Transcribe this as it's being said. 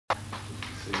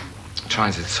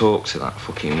trying to talk to that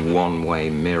fucking one-way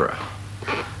mirror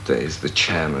that is the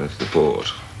chairman of the board.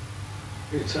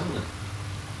 You're Tony?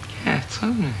 Yeah,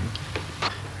 Tony.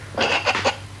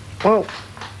 Well,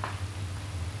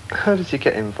 how did you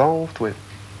get involved with,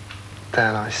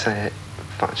 dare I say it,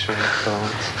 Factory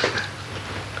Records?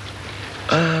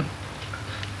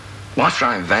 Well, after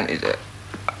I invented it,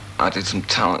 I did some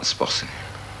talent spotting.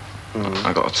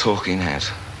 I got a talking head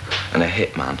and a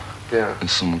hitman and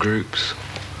some groups.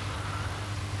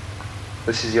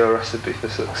 This is your recipe for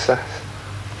success?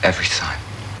 Every time.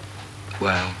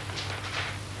 Well,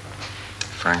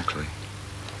 frankly,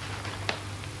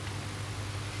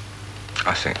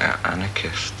 I think they're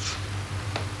anarchists.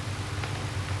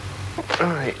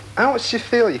 Right. How much do you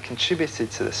feel you contributed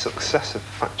to the success of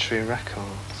Factory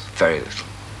Records? Very little.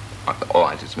 All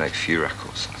I did was make a few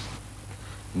records.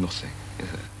 Nothing,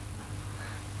 is it?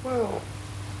 Well,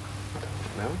 I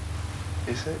don't know.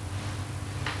 Is it?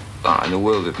 In a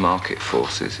world of market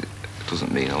forces, it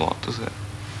doesn't mean a lot, does it?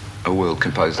 A world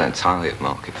composed entirely of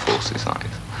market forces, that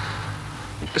is.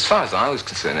 As far as I was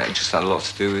concerned, it just had a lot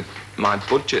to do with my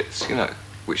budgets, you know,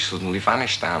 which suddenly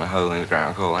vanished down a hole in the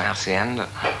ground called the hacienda.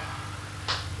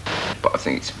 But I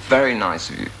think it's very nice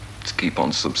of you to keep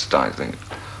on subsidising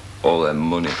all their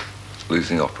money,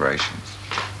 losing operations,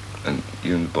 and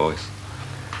you and the boys.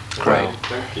 Great. Well,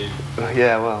 thank you.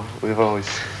 Yeah, well, we've always...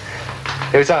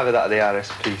 It was either that or the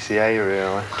RSPCA,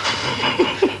 really.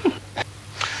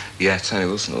 Yeah, Tony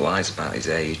Wilson lies about his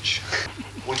age.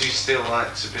 Would you still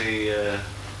like to be a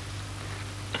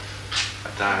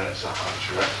director at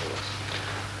Factory Records?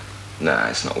 Nah,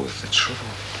 it's not worth the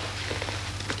trouble.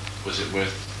 Was it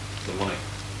worth the money?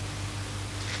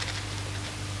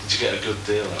 Did you get a good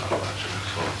deal out of Factory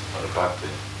Records, or a bad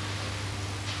deal?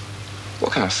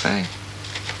 What can I say?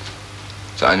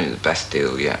 It's only the best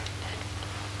deal yet,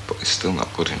 but it's still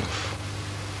not good enough.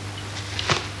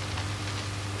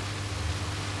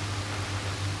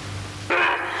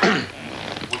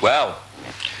 Well.